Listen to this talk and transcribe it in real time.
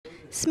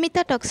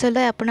স্মিতা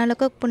টকছলৈ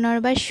আপোনালোকক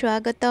পুনৰবাৰ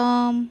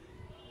স্বাগতম।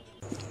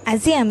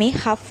 আজি আমি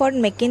হাফৰ্ড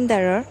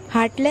মেকিণ্ডাৰৰ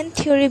হাৰ্টলেণ্ড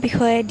থিয়ৰী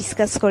বিষয়ে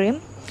ডিছকাছ কৰিম।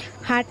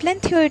 হাৰ্টলেণ্ড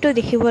থিয়ৰীটো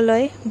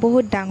দেখিবলৈ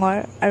বহুত ডাঙৰ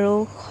আৰু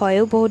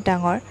হয়ও বহুত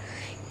ডাঙৰ,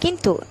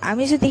 কিন্তু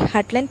আমি যদি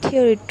হাৰ্টলেণ্ড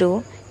থিয়ৰীটো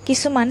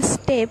কিছুমান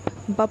ষ্টেপ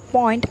বা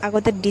পইণ্ট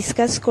আগতে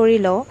ডিছকাছ কৰি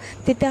লওঁ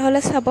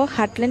তেতিয়াহ'লে চাব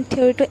হাৰ্টলেণ্ড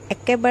থিয়ৰীটো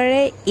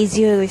একেবাৰে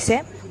ইজি হৈ গৈছে।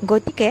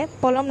 গতিকে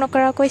পলম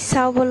নকৰাকৈ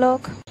চাওঁ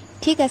বলক।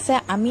 ঠিক আছে,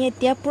 আমি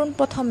এতিয়া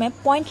পোনপ্ৰথমে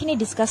পইণ্টখিনি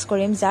ডিছকাছ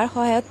কৰিম, যাৰ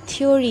সহায়ত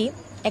থিয়ৰী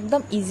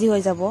একদম ইজি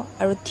হৈ যাব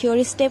আৰু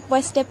থিয়ৰী ষ্টেপ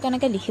বাই ষ্টেপ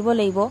কেনেকৈ লিখিব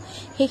লাগিব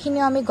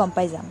সেইখিনিও আমি গম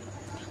পাই যাম।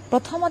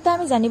 প্ৰথমতে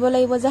আমি জানিব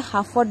লাগিব যে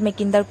হাফৰ্ড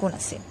মেকিণ্ডাৰ কোন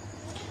আছিল,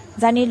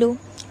 জানিলোঁ।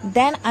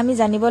 দেন আমি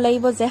জানিব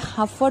লাগিব যে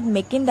হাফৰ্ড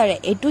মেকিণ্ডাৰে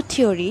এইটো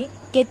থিয়ৰী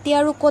কেতিয়া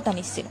আৰু ক'ত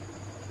আনিছিল।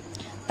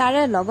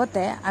 তাৰে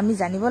লগতে আমি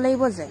জানিব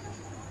লাগিব যে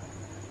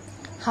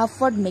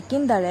হাফৰ্ড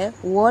মেকিণ্ডাৰে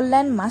ৱৰ্ল্ড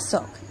এণ্ড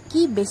মাছক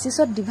কি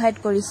বেচিছত ডিভাইড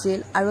কৰিছিল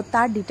আৰু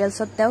তাৰ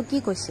ডিটেইলছত তেওঁ কি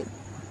কৈছিল।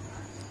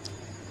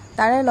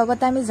 তাৰে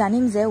লগতে আমি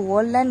জানিম যে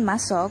ৱৰ্ল্ড এণ্ড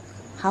মাছক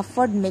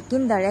হাফৰ্ড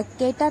মেকিণ্ডাৰে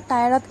কেইটা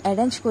টায়াৰত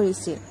এৰেঞ্জ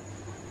কৰিছিল।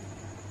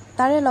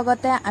 তাৰে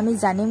লগতে আমি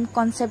জানিম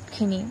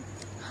কনচেপ্টখিনি,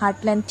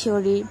 heartland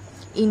theory,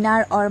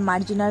 inner or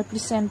মাৰ্জিনাল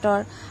ক্ৰিচেণ্টৰ,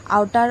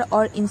 outer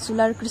or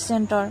insular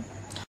ক্ৰিচেণ্টৰ।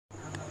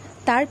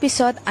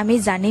 তাৰপিছত আমি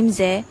জানিম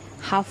যে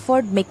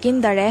হাফৰ্ড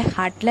মেকিণ্ডাৰে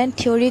হাৰ্টলেণ্ড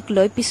থিয়ৰীক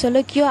লৈ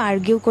পিছলৈ কিয়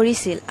আৰ্গিউ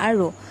কৰিছিল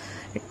আৰু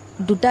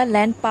দুটা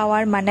লেণ্ড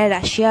পাৱাৰ মানে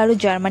ৰাছিয়া আৰু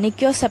জাৰ্মানী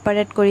কিয়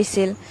ছেপাৰেট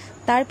কৰিছিল।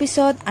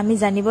 তাৰপিছত আমি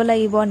জানিব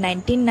লাগিব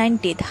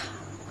 1990ত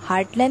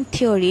হাৰ্টলেণ্ড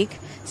থিয়ৰীক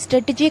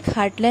ষ্ট্ৰেটেজিক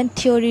হাৰ্টলেণ্ড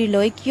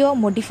থিয়ৰীলৈ কিয়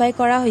মডিফাই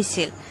কৰা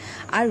হৈছিল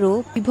আৰু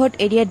পিভট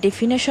এৰিয়া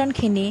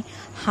ডেফিনেশ্যনখিনি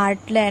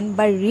হাৰ্টলেণ্ড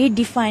বা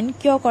ৰিডিফাইন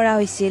কিয় কৰা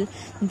হৈছিল।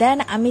 দেন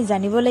আমি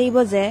জানিব লাগিব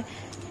যে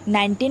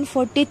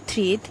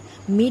 1943ত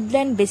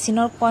মিডলেণ্ড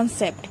বেচিনৰ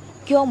কনচেপ্ট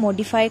কিয়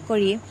মডিফাই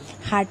কৰি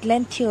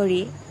হাৰ্টলেণ্ড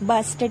থিয়ৰী বা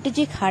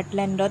ষ্ট্ৰেটেজিক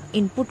হাৰ্টলেণ্ডত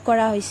ইনপুট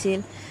কৰা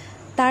হৈছিল।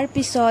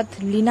 তাৰপিছত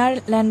লিনাৰ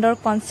লেণ্ডৰ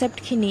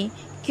কনচেপ্টখিনি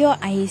কিয়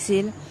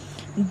আহিছিল।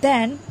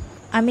 দেন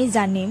আমি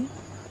জানিম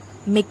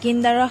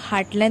মেকিণ্ডাৰৰ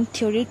হাৰ্টলেণ্ড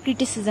থিয়ৰীৰ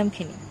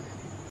ক্ৰিটিচিজমখিনি।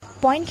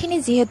 পইণ্টখিনি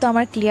যিহেতু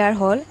আমাৰ ক্লিয়াৰ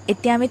হ'ল,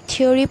 এতিয়া আমি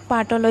থিয়ৰী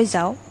পাৰ্টলৈ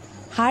যাওঁ।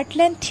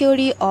 Heartland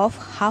theory of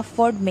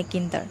হাফৰ্ড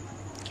মেকিণ্ডাৰ।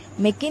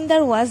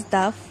 মেকিণ্ডাৰ was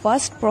the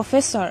first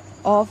professor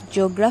of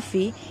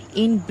geography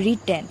in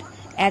Britain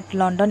at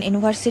London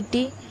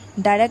university,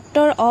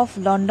 director of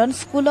London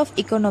school of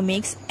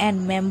economics and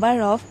member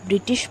of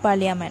British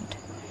parliament.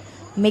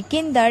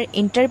 Mackinder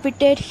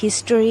interpreted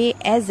history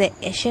as an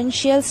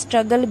essential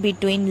struggle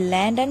between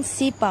land and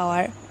sea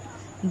power.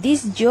 This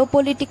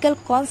geopolitical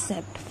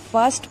concept,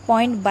 first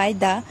coined by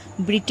the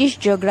British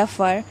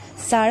geographer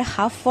Sir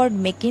Halford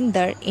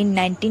Mackinder in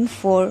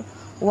 1904,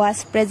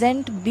 was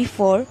present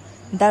before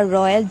the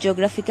Royal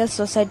Geographical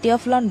Society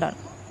of London.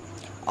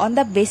 On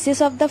the basis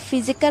of the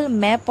physical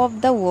map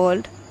of the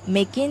world,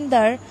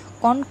 Mackinder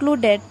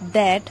concluded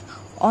that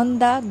on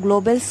the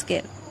global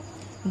scale,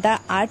 the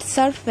Earth's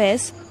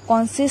surface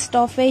consists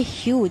of a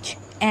huge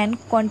and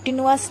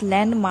continuous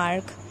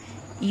landmark,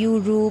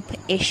 Europe,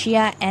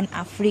 Asia and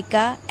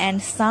Africa,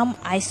 and some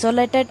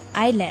isolated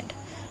island,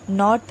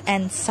 North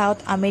and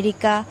South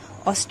America,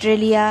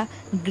 Australia,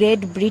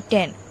 Great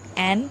Britain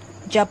and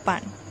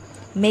Japan.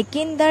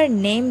 Mackinder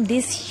named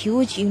this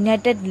huge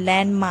united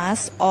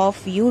landmass of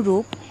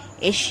Europe,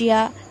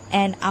 Asia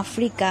and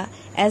Africa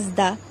as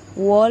the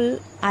Wall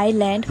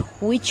Island,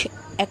 which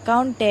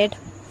accounted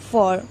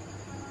for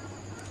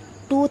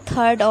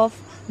 2/3 of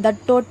the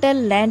total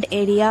land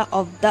area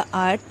of the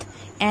earth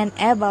and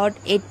about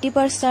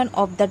 80%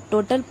 of the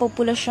total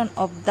population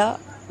of the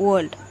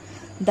world.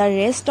 The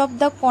rest of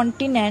the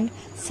continent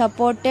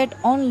supported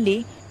only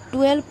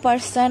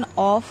 12%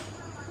 of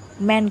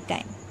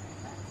mankind.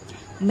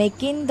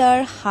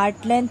 Mackinder's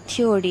Heartland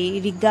Theory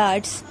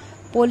regards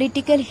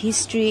political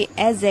history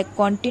as a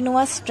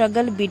continuous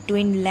struggle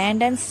between land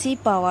and sea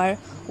power,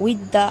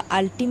 with the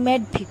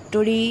ultimate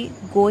victory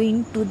going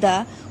to the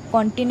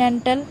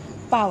continental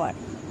power.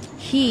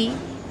 He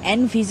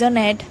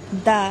envisioned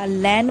the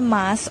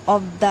landmass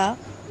of the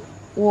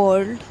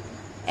world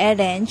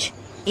arranged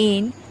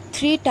in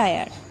 3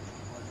 tiers.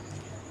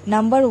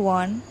 Number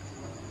 1,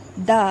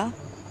 the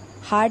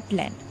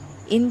heartland.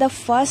 In the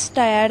first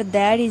tier,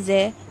 there is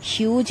a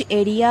huge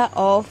area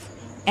of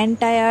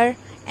entire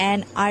and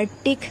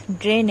Arctic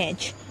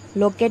drainage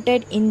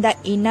located in the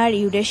inner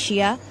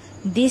Eurasia.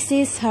 This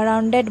is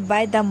surrounded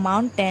by the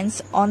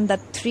mountains on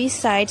the 3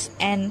 sides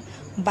and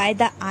by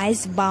the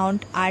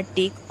ice-bound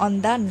Arctic on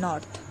the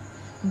north.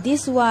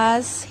 This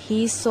was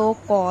his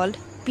so-called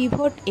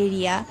pivot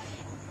area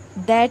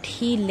that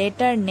he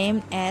later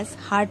named as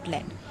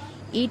Heartland.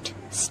 It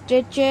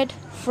stretched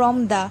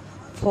from the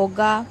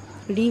Volga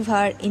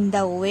River in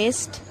the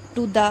west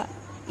to the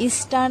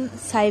eastern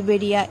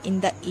Siberia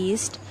in the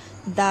east.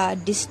 The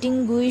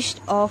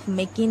distinguished of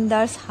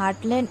Mackinder's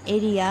Heartland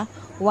area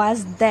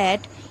was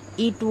that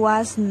it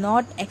was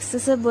not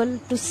accessible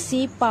to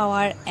sea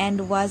power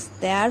and was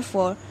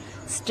therefore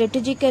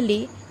strategically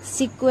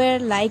secure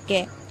like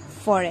a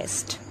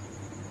forest.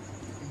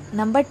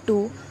 Number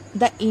 2,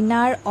 the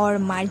inner or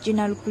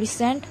marginal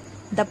crescent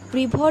The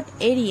pivot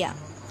area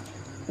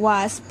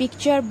was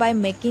pictured by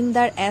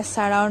Mackinder as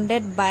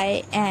surrounded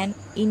by an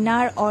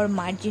inner or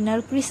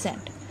marginal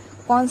crescent,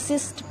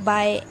 consist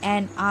by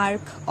an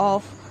arc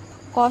of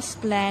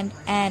coastland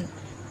and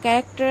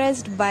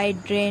characterized by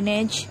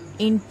drainage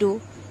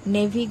into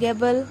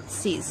navigable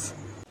seas.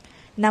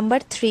 Number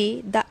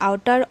 3, the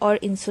outer or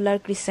insular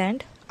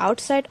crescent.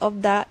 Outside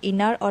of the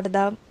inner or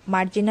the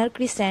marginal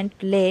crescent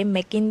lay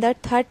Mackinder's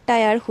third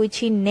tier, which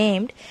he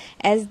named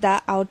as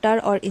the outer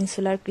or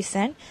insular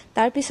crescent.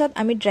 Tar pisot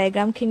ami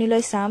diagram khini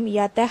loi sam.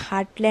 Yate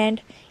heartland,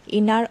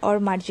 inner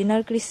or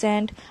marginal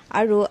crescent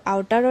aru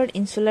outer or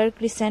insular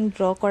crescent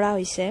draw kora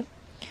hoise.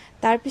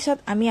 Tar pisot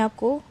ami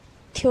ako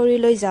theory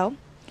loi jao.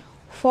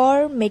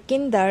 For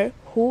Mackinder,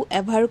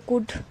 whoever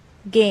could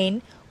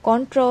gain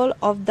control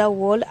of the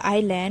whole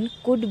island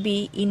could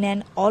be in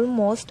an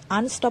almost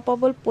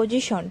unstoppable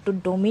position to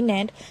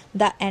dominate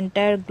the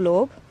entire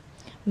globe.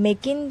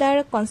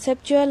 Mackinder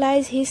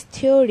conceptualized his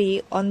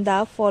theory on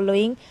the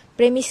following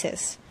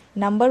premises.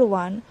 Number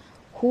 1,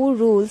 who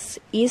rules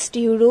East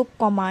Europe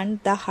command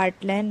the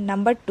heartland.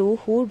 Number 2,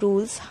 who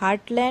rules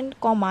heartland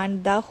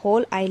command the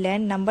whole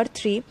island. Number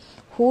 3,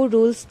 who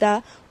rules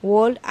the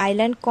world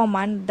island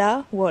command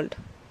the world.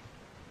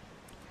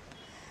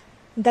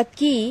 The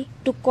key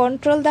to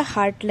control the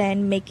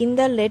heartland,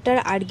 Mackinder later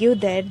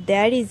argued that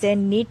there is a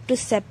need to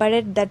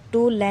separate the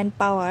two land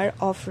power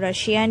of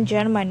Russia and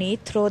Germany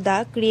through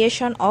the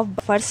creation of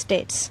buffer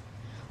states.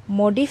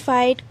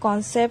 Modified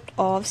concept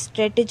of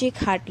strategic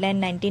heartland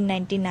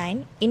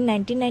 1999. In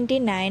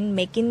 1999,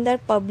 Mackinder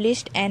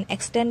published an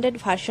extended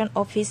version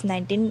of his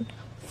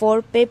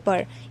 1904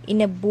 paper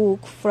in a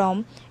book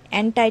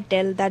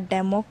entitled The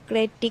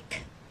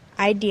Democratic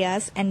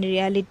Ideas and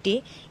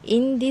Reality.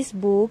 In this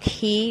book,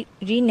 he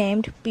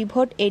renamed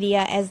pivot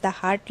area as the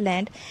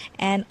heartland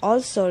and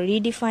also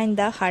redefined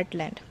the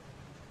heartland.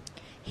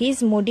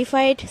 His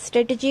modified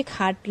strategic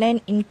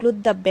heartland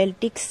include the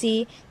Baltic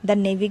Sea, the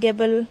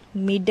navigable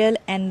Middle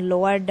and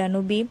Lower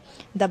Danube,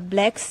 the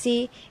Black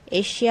Sea,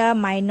 Asia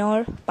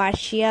Minor,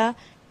 Persia,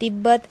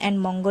 Tibet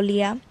and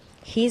Mongolia.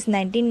 His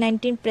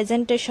 1919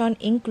 presentation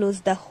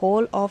includes the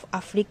whole of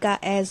Africa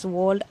as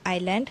world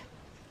island.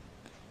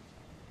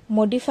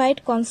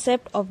 Modified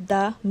concept of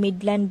the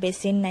Midland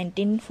Basin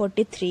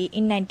 1943.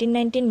 In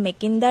 1919,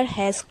 Mackinder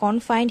has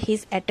confined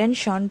his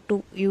attention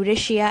to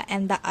Eurasia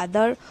and the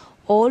other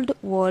old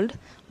world.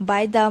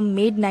 By the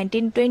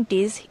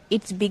mid-1920s,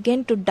 it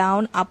began to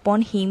dawn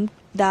upon him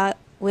the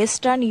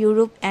Western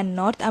Europe and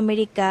North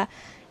America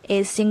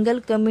a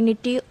single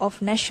community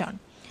of nation.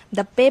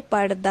 The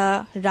paper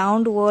The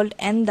Round World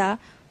and the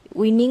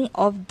Winning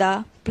of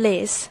the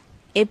Place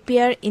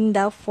appeared in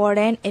the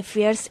Foreign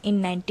Affairs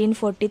in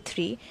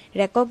 1943,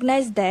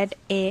 recognized that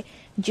a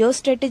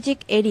geostrategic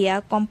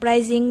area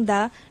comprising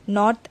the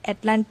North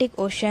Atlantic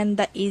Ocean,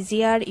 the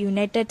easier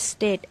United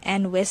States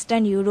and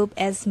Western Europe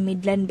as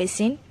Midland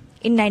Basin.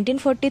 In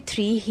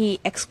 1943,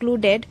 he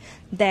excluded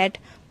that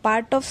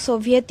part of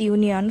Soviet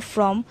Union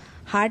from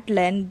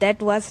heartland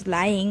that was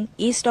lying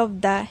east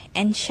of the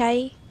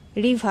Anshai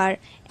River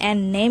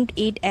and named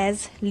it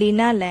as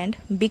Lena Land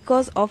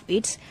because of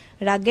its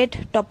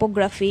rugged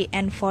topography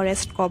and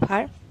forest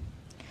cover.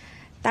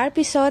 Tar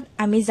pisot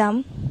ami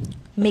jam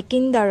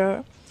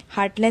Mackinderer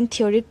Heartland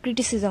Theory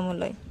criticism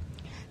loi.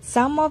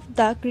 Some of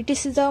the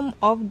criticism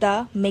of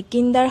the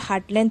Mackinder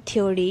Heartland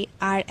Theory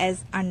are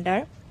as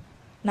under.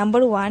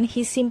 Number 1,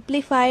 he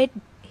simplified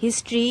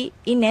history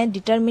in a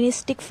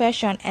deterministic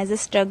fashion as a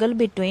struggle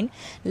between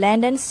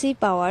land and sea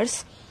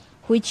powers,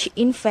 which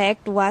in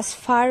fact was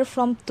far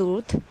from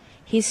truth.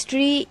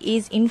 History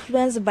is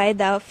influenced by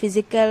the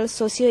physical,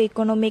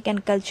 socio-economic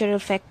and cultural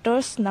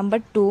factors.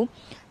 Number 2,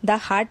 the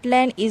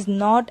heartland is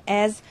not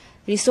as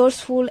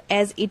resourceful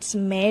as it's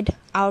made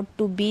out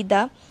to be.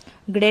 The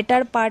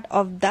greater part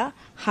of the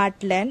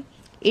heartland,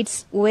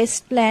 its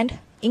wasteland,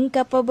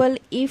 incapable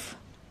if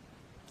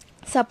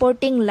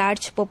supporting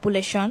large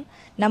population.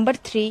 Number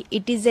 3,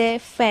 it is a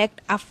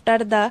fact after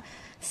the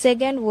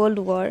Second World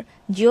War,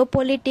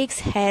 geopolitics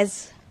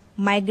has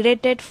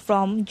migrated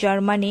from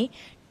Germany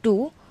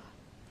to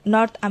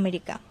North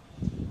America.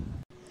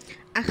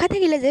 আশা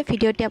থাকিলে যে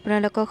ভিডিওটি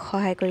আপোনালোকক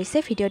সহায় কৰিছে।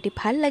 ভিডিওটি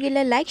ভাল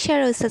লাগিলে like,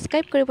 share আৰু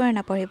সাবস্ক্ৰাইব কৰিব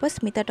নাপাহৰিব।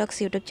 স্মিতা টক্স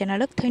ইউটিউব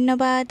চেনেলক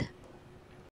ধন্যবাদ।